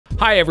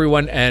Hi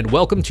everyone, and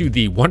welcome to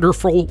the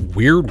wonderful,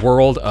 weird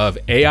world of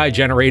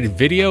AI-generated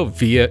video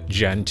via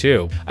Gen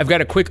 2. I've got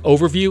a quick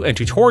overview and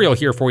tutorial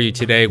here for you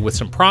today with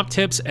some prompt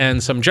tips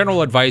and some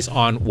general advice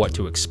on what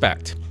to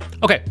expect.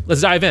 Okay, let's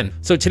dive in.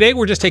 So today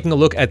we're just taking a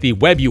look at the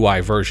web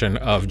UI version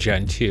of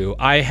Gen 2.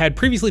 I had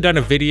previously done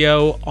a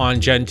video on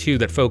Gen 2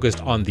 that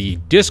focused on the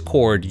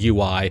Discord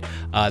UI.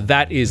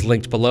 That is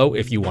linked below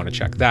if you want to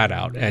check that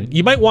out. And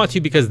you might want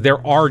to because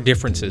there are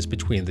differences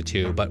between the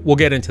two, but we'll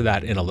get into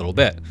that in a little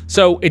bit.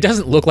 So it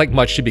doesn't look like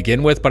much to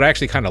begin with, but I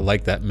actually kind of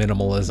like that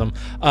minimalism.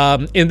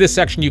 In this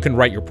section, you can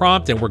write your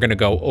prompt, and we're going to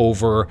go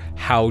over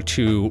how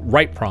to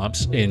write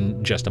prompts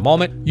in just a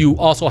moment. You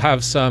also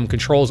have some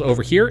controls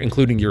over here,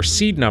 including your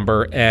seed number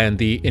and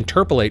the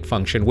interpolate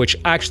function, which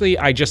actually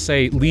I just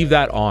say leave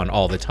that on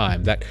all the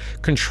time. That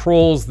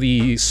controls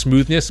the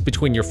smoothness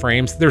between your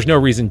frames. There's no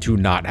reason to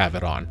not have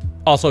it on.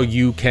 Also,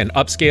 you can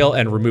upscale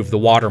and remove the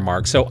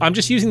watermark. So I'm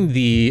just using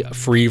the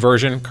free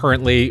version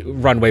currently.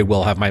 Runway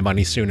will have my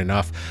money soon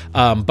enough,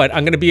 but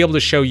I'm going to be able to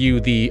show you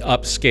the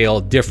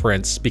upscale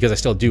difference because I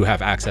still do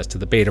have access to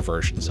the beta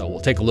version. So we'll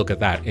take a look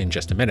at that in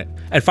just a minute.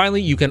 And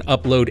finally, you can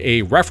upload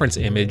a reference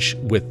image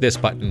with this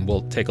button.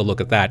 We'll take a look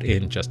at that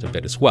in just a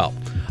bit as well.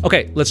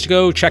 Okay, let's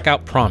go check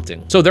out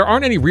prompting. So there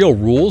aren't any real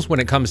rules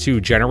when it comes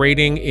to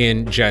generating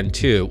in Gen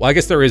 2. Well, I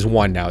guess there is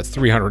one now. It's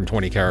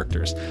 320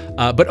 characters.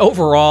 But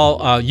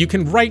overall, you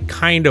can write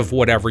kind of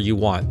whatever you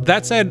want.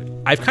 That said,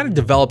 I've kind of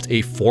developed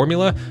a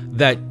formula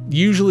that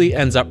usually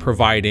ends up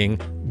providing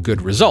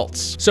good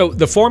results. So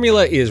the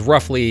formula is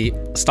roughly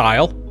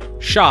style,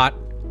 shot,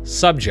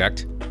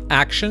 subject,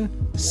 action,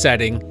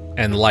 setting,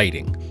 and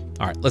lighting.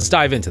 All right, let's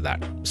dive into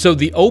that. So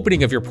the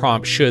opening of your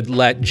prompt should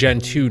let Gen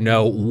 2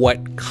 know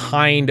what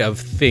kind of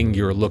thing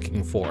you're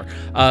looking for.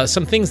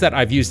 Some things that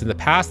I've used in the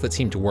past that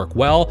seem to work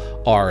well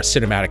are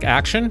cinematic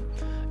action,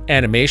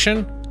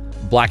 animation,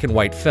 black and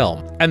white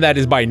film. And that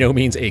is by no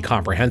means a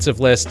comprehensive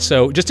list,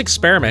 so just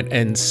experiment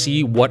and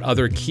see what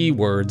other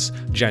keywords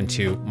Gen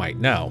 2 might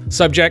know.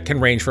 Subject can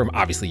range from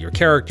obviously your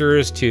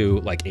characters to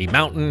like a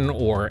mountain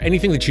or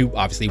anything that you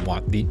obviously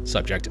want the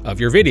subject of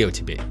your video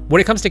to be. When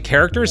it comes to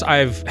characters,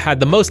 I've had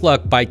the most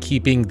luck by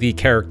keeping the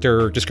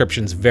character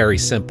descriptions very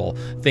simple.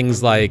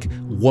 Things like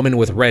woman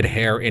with red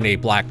hair in a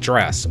black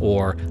dress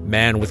or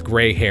man with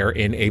gray hair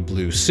in a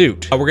blue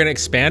suit. We're gonna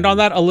expand on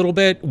that a little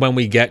bit when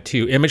we get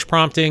to image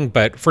prompting,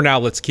 but for now,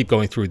 let's keep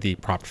going through the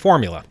prompt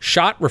formula.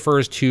 Shot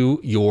refers to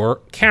your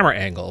camera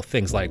angle,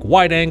 things like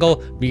wide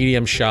angle,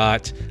 medium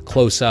shot,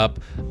 close-up,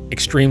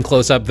 extreme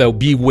close-up, though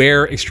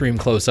beware extreme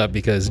close-up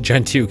because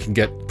Gen 2 can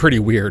get pretty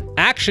weird.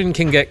 Action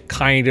can get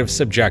kind of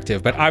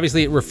subjective, but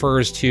obviously it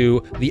refers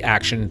to the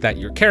action that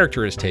your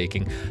character is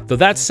taking. Though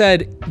that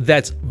said,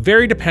 that's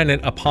very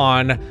dependent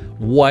upon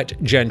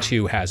what Gen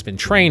 2 has been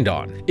trained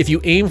on. If you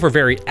aim for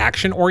very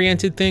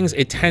action-oriented things,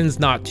 it tends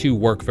not to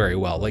work very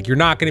well. Like you're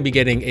not gonna be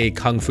getting a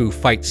kung fu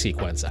fight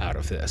sequence out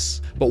of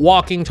this. But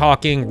walking,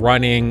 talking,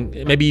 running,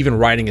 maybe even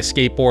riding a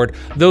skateboard,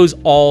 those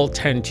all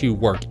tend to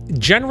work.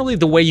 Generally,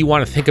 the way you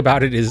wanna think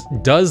about it is,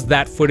 does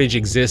that footage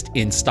exist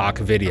in stock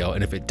video?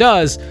 And if it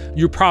does,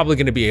 you're probably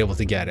gonna be able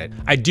to get it.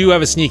 I do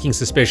have a sneaking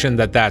suspicion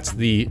that that's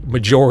the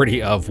majority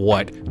of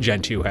what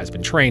Gen 2 has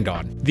been trained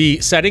on.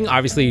 The setting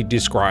obviously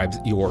describes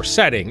your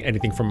setting,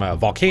 anything from a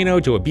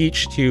volcano to a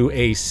beach to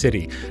a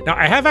city. Now,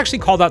 I have actually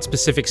called out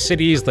specific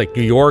cities like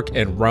New York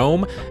and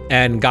Rome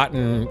and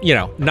gotten,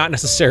 not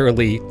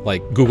necessarily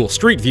like Google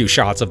Street View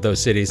shots of those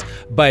cities,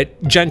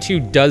 but Gen 2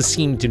 does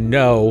seem to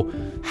know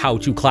how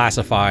to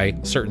classify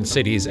certain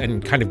cities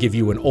and kind of give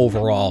you an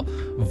overall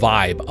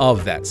vibe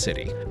of that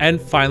city.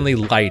 And finally,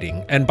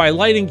 lighting. And by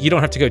lighting, you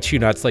don't have to go too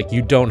nuts. Like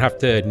you don't have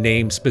to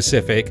name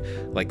specific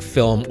like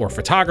film or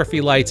photography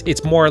lights.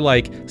 It's more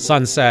like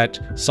sunset,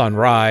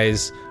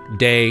 sunrise,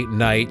 day,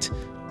 night,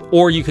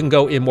 or you can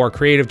go in more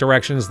creative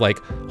directions like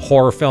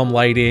horror film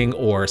lighting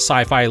or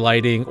sci-fi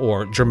lighting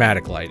or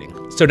dramatic lighting.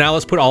 So now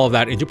let's put all of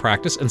that into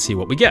practice and see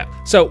what we get.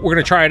 So we're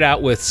gonna try it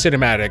out with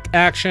cinematic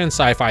action,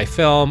 sci-fi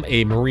film,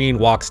 a Marine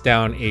walks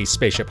down a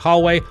spaceship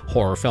hallway,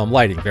 horror film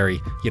lighting,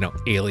 very,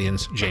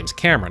 Aliens, James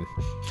Cameron.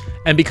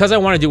 And because I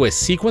wanna do a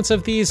sequence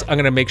of these, I'm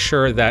gonna make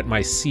sure that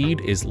my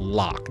seed is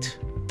locked.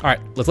 All right,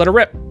 let's let it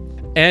rip.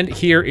 And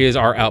here is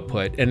our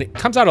output. And it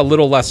comes out a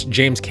little less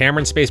James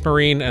Cameron Space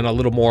Marine and a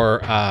little more,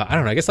 I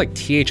don't know, I guess like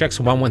THX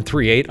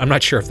 1138. I'm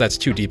not sure if that's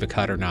too deep a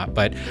cut or not,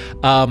 but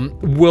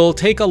we'll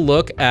take a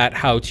look at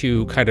how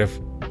to kind of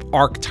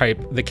archetype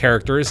the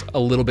characters a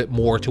little bit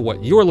more to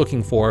what you're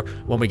looking for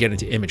when we get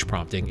into image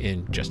prompting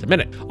in just a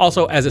minute.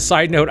 Also, as a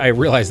side note, I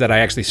realized that I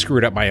actually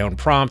screwed up my own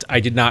prompt.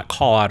 I did not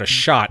call out a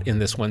shot in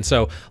this one.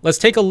 So let's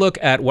take a look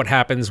at what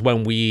happens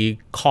when we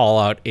call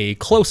out a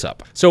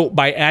close-up. So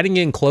by adding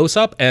in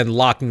close-up and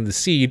locking the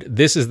seed,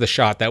 this is the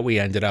shot that we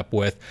ended up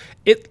with.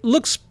 It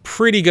looks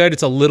pretty good.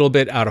 It's a little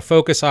bit out of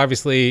focus,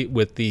 obviously,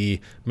 with the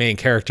main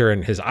character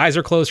and his eyes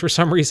are closed for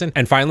some reason.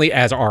 And finally,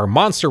 as our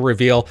monster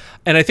reveal,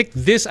 and I think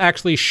this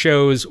actually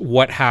shows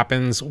what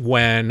happens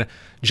when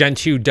Gen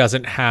 2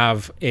 doesn't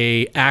have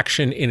a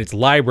action in its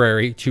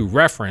library to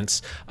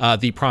reference.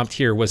 The prompt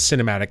here was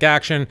cinematic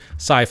action,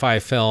 sci-fi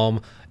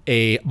film,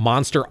 a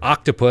monster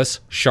octopus,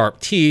 sharp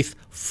teeth,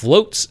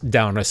 floats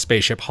down a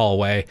spaceship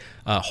hallway,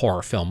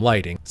 horror film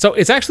lighting. So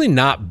it's actually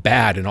not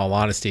bad, in all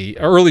honesty.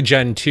 Early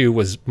Gen 2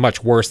 was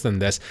much worse than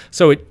this.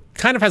 So it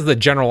kind of has the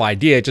general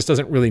idea, it just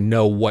doesn't really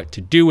know what to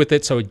do with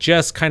it, so it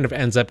just kind of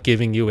ends up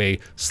giving you a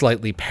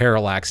slightly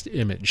parallaxed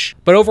image.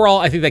 But overall,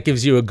 I think that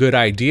gives you a good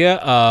idea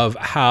of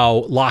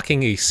how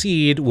locking a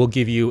seed will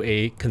give you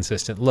a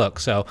consistent look.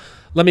 So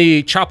let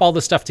me chop all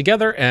this stuff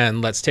together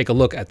and let's take a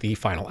look at the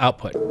final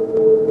output.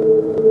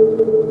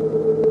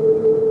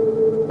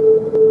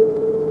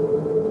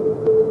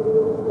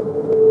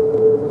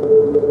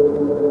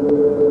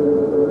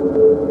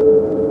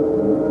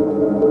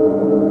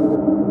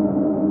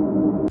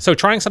 So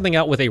trying something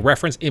out with a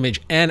reference image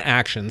and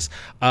actions,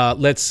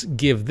 let's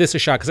give this a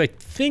shot, because I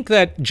think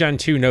that Gen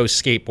 2 knows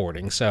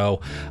skateboarding.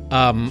 So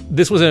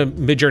this was a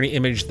Midjourney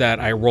image that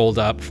I rolled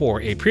up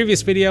for a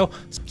previous video.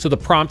 So the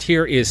prompt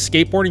here is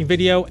skateboarding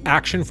video,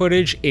 action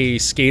footage, a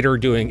skater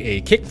doing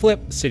a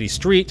kickflip, city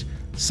street,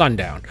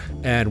 sundown.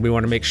 And we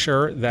want to make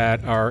sure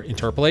that our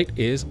interpolate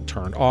is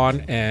turned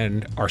on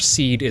and our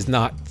seed is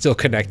not still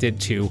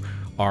connected to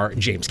our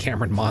James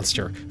Cameron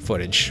monster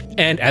footage.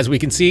 And as we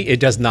can see, it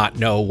does not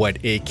know what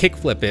a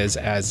kickflip is,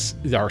 as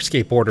our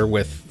skateboarder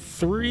with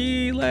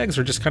 3 legs,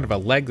 or just kind of a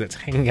leg that's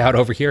hanging out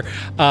over here,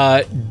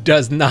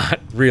 does not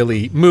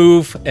really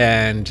move,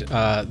 and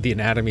the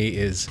anatomy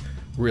is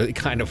really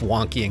kind of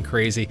wonky and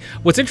crazy.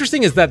 What's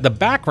interesting is that the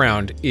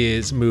background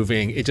is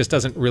moving, it just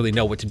doesn't really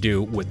know what to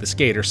do with the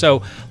skater.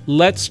 So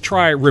let's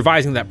try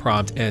revising that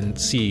prompt and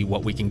see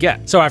what we can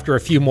get. So after a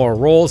few more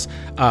rolls,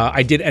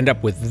 I did end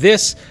up with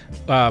this.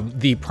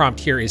 The prompt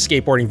here is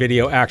skateboarding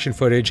video, action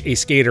footage, a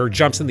skater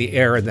jumps in the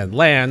air and then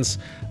lands,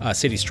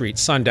 city street,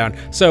 sundown.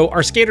 So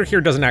our skater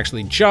here doesn't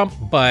actually jump,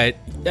 but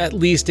at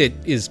least it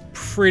is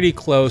pretty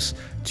close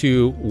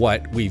to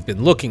what we've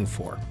been looking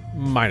for,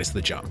 minus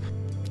the jump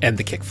and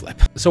the kickflip.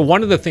 So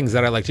one of the things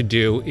that I like to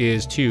do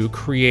is to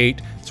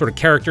create sort of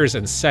characters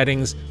and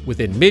settings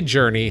within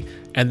Midjourney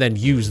and then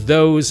use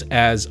those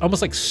as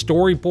almost like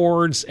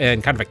storyboards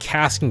and kind of a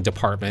casting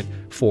department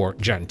for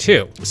Gen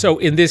 2. So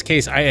in this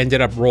case, I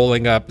ended up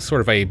rolling up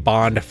sort of a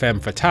Bond femme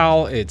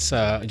fatale. It's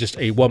just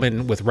a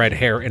woman with red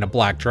hair in a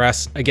black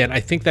dress. Again, I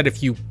think that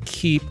if you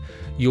keep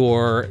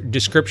your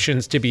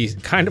descriptions to be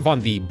kind of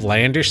on the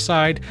blandish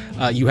side,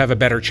 you have a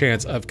better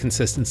chance of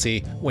consistency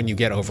when you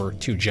get over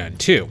to Gen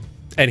 2.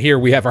 And here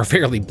we have our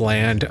fairly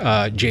bland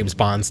James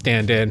Bond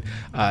stand-in.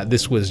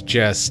 This was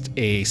just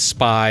a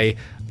spy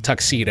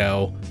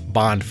tuxedo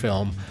Bond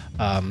film.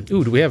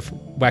 Ooh, do we have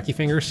wacky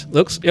fingers?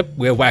 Looks, yep,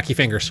 we have wacky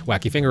fingers.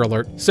 Wacky finger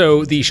alert.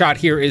 So the shot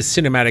here is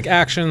cinematic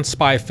action,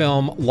 spy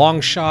film,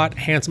 long shot,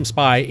 handsome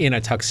spy in a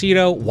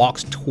tuxedo,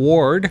 walks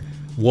toward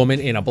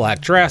woman in a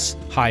black dress,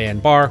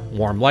 high-end bar,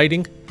 warm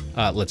lighting.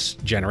 Let's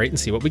generate and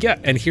see what we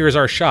get. And here's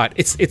our shot.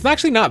 It's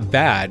actually not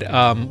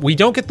bad. We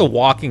don't get the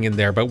walking in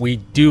there, but we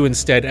do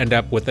instead end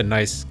up with a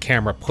nice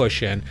camera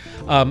push in.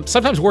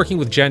 Sometimes working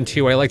with Gen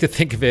 2, I like to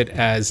think of it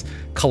as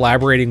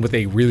collaborating with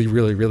a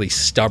really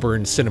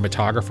stubborn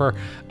cinematographer.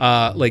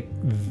 Like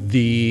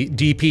the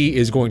DP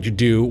is going to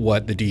do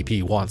what the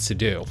DP wants to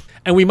do.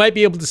 And we might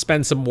be able to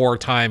spend some more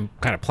time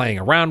kind of playing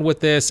around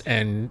with this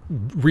and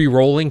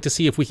re-rolling to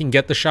see if we can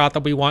get the shot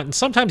that we want. And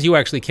sometimes you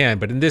actually can,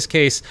 but in this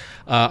case,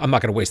 I'm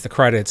not going to waste the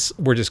credits.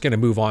 We're just going to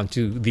move on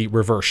to the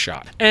reverse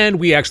shot. And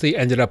we actually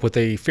ended up with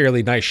a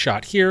fairly nice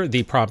shot here.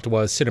 The prompt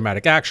was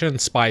cinematic action,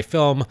 spy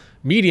film,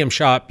 medium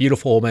shot,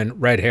 beautiful woman,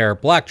 red hair,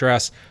 black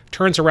dress,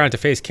 turns around to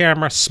face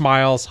camera,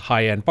 smiles,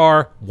 high-end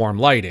bar, warm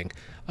lighting.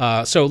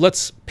 So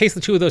let's paste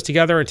the two of those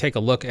together and take a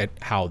look at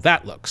how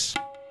that looks.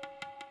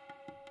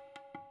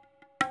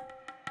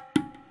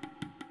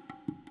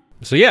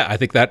 So yeah, I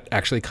think that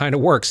actually kind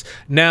of works.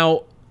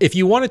 Now, if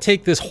you want to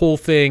take this whole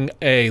thing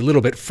a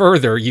little bit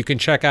further, you can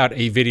check out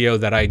a video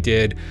that I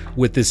did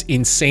with this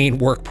insane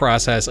work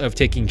process of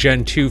taking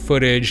Gen 2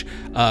 footage,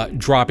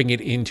 dropping it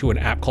into an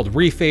app called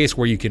Reface,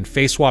 where you can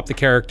face swap the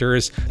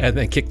characters and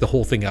then kick the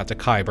whole thing out to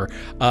Kyber.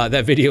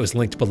 That video is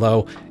linked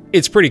below.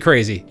 It's pretty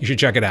crazy. You should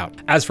check it out.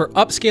 As for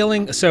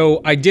upscaling,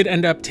 so I did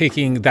end up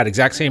taking that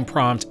exact same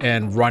prompt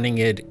and running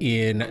it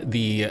in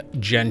the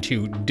Gen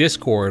 2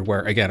 Discord,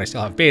 where again, I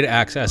still have beta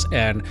access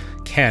and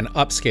can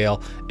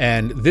upscale.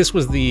 And this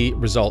was the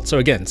result. So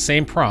again,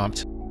 same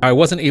prompt. I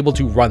wasn't able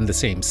to run the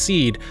same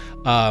seed.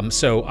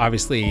 So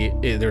obviously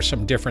there's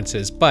some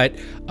differences, but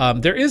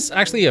there is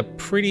actually a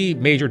pretty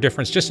major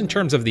difference just in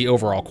terms of the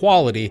overall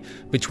quality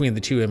between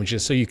the two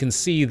images. So you can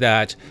see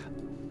that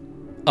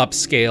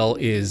upscale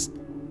is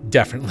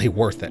definitely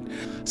worth it.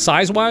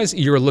 Size-wise,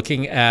 you're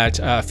looking at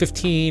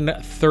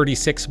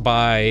 1536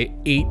 by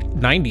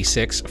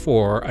 896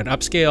 for an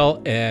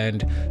upscale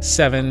and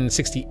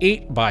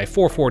 768 by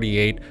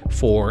 448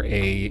 for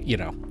a,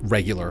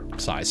 regular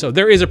size. So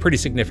there is a pretty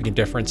significant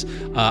difference.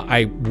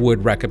 I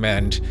would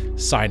recommend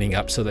signing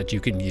up so that you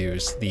can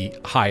use the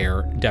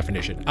higher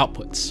definition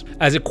outputs.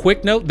 As a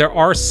quick note, there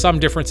are some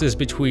differences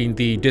between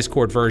the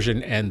Discord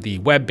version and the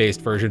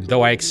web-based version,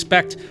 though I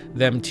expect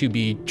them to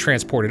be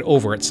transported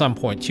over at some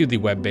point to the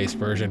web-based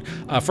version.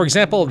 For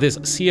example, this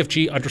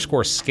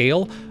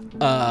CFG_scale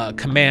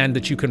command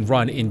that you can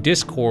run in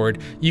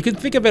Discord, you can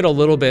think of it a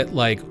little bit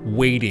like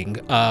weighting,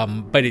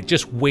 but it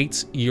just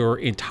weights your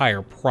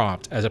entire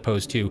prompt as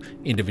opposed to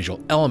individual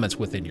elements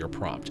within your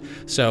prompt.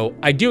 So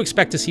I do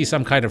expect to see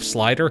some kind of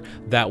slider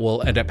that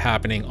will end up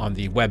happening on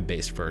the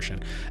web-based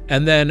version.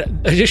 And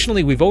then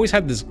additionally, we've always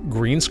had this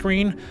green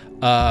screen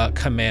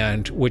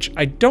command, which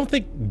I don't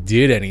think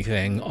did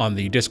anything on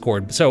the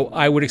Discord. So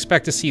I would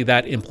expect to see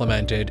that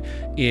implemented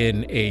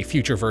in a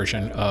future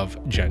version of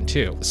Gen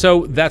 2.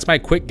 So that's my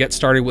quick get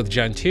started with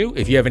Gen 2.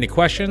 If you have any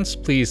questions,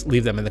 please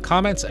leave them in the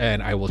comments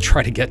and I will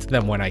try to get to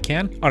them when I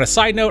can. On a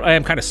side note, I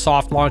am kind of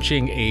soft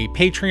launching a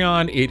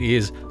Patreon. It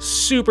is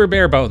super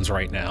bare bones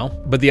right now,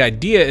 but the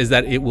idea is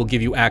that it will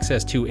give you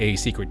access to a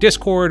secret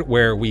Discord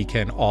where we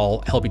can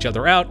all help each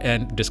other out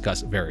and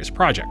discuss various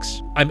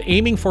projects. I'm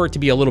aiming for it to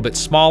be a little bit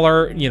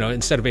smaller, you know,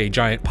 instead of a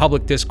giant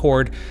public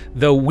Discord,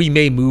 though we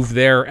may move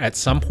there at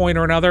some point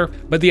or another.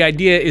 But the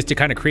idea is to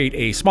kind of create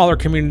a smaller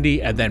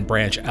community and then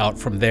branch out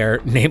from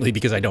there, namely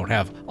because I don't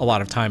have a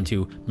lot of time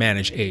to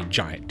manage a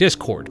giant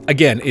Discord.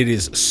 Again, it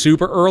is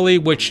super early,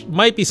 which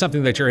might be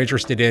something that you're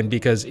interested in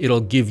because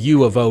it'll give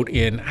you a vote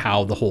in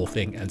how the whole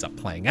thing ends up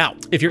playing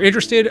out. If you're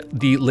interested,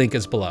 the link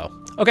is below.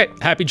 Okay,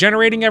 happy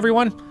generating,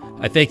 everyone.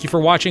 I thank you for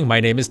watching.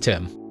 My name is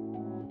Tim.